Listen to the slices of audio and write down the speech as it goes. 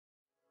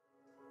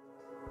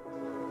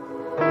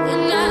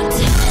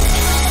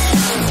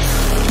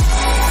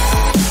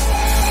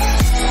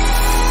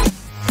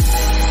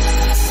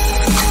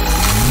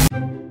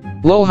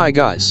Lol, hi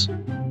guys.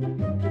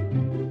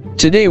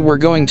 Today we're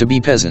going to be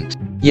peasant.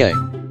 Yay.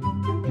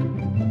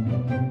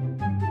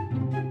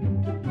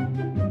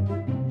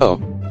 Oh.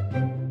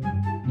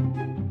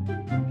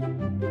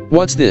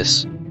 What's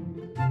this?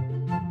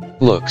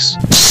 Looks.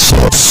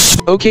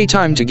 Okay,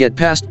 time to get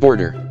past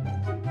border.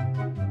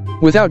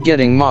 Without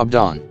getting mobbed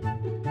on.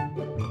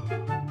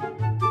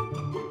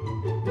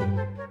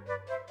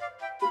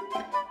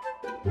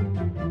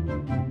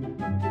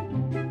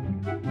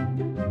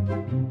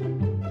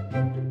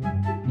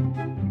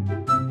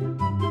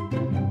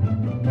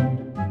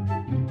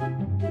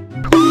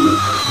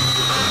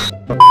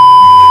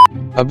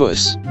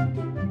 Aboose.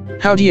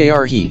 Howdy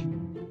are he?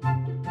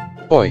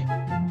 Oi.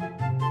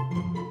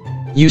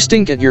 You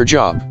stink at your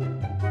job.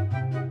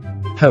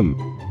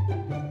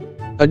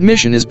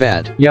 Admission is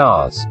bad.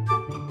 Yas.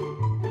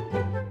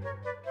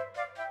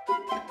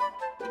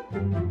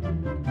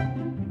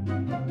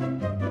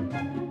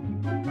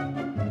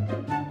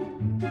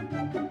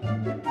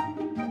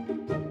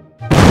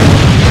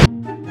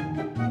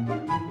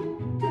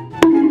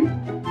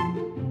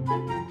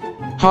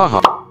 Haha.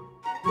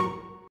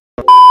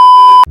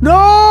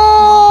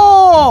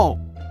 No!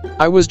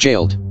 I was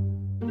jailed.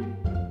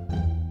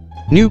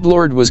 Noob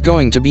Lord was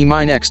going to be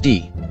mine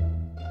XD.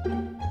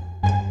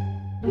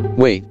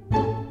 Wait.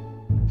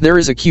 There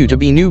is a queue to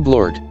be Noob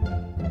Lord.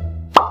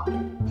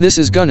 This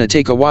is gonna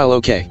take a while,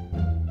 okay.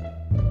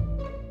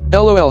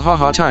 LOL,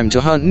 haha, time to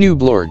hunt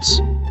Noob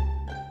Lords.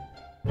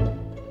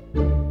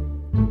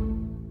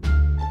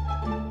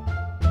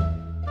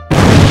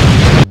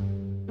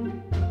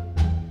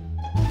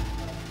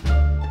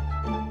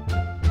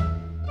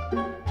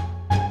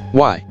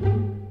 Why?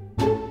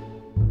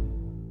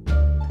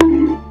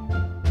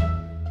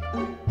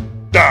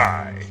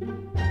 Die!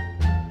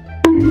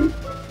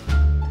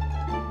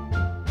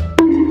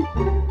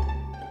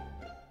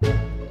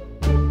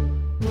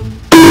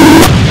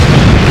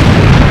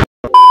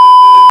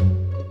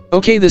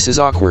 Okay, this is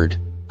awkward.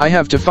 I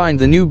have to find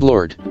the Noob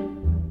Lord.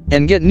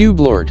 And get Noob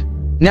Lord.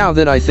 Now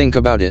that I think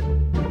about it.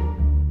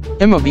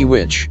 Emma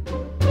Bewitch.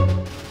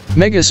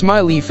 Mega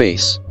smiley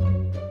face.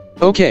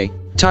 Okay,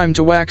 time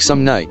to whack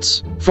some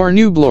knights. For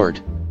Noob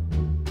Lord.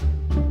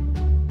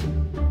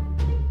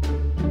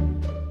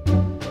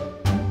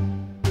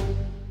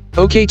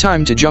 Okay,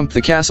 time to jump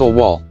the castle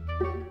wall.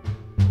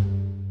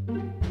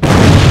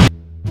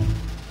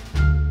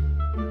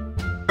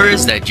 Where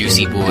is that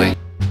juicy boy?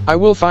 I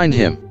will find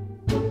him.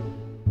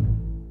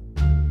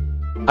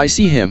 I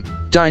see him.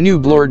 Die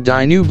Noob Lord,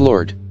 die Noob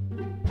Lord.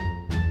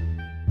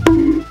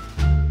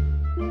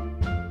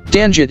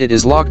 Dangit, it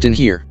is locked in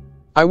here.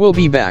 I will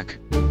be back.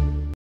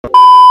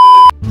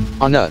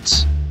 Ah,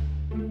 nuts.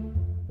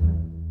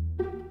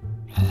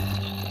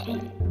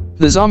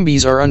 The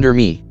zombies are under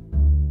me.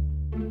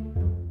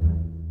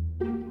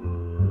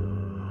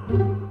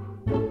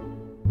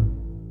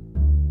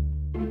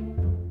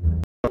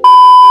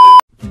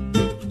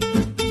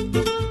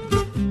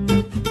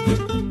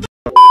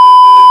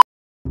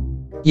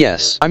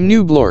 Yes, I'm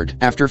Noob Lord,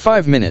 after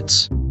 5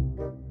 minutes.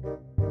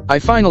 I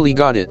finally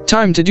got it.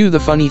 Time to do the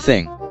funny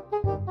thing.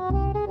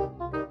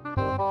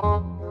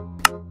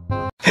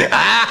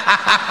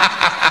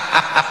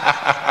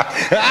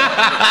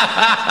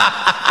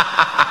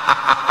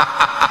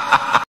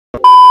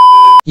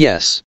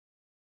 Yes.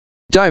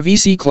 Die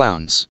VC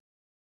clowns.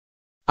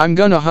 I'm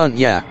gonna hunt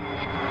ya.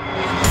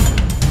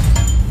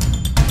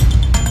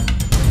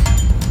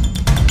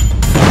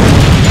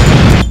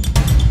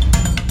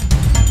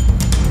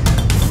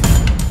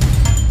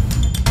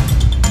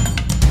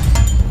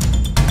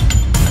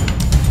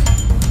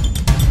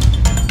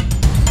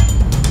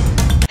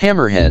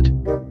 Hammerhead.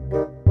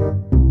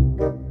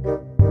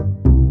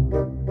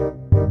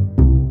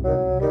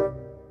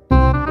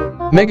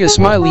 Mega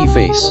smiley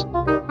face.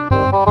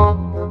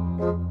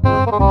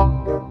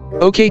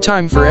 Okay,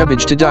 time for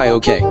PMEBGE to die,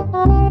 okay.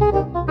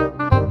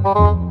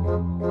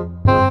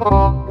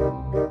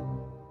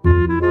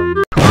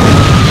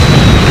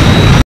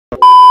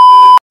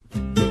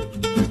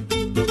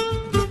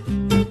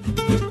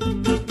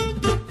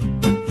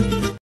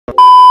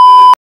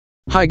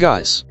 Hi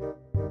guys.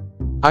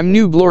 I'm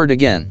Noob Lord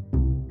again.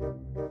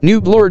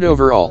 Noob Lord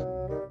overall.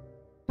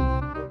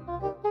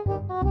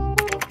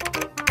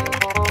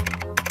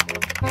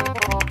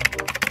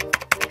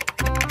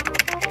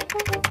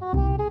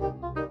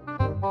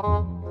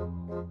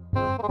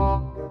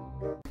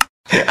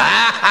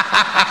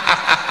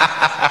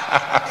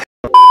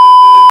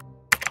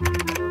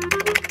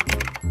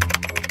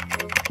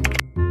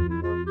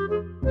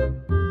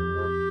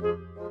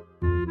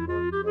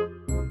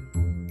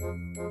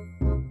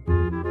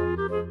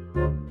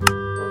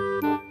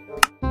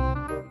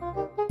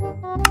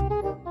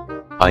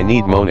 I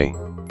need money.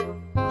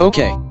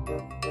 Okay. Here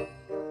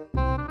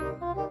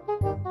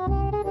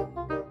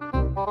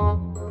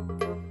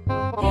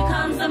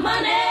comes the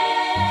money.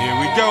 Here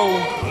we go.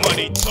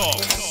 Money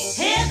talk.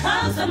 Here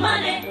comes the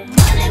money.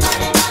 Money,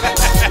 money, money,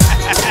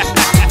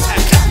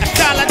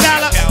 Dollar,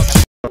 dollar.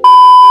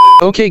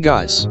 Okay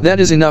guys, that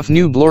is enough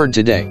Noob Lord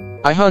today.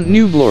 I hunt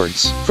noob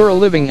lords for a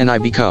living and I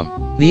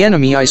become the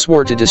enemy I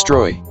swore to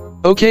destroy.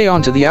 Okay,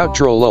 on to the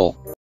outro lol.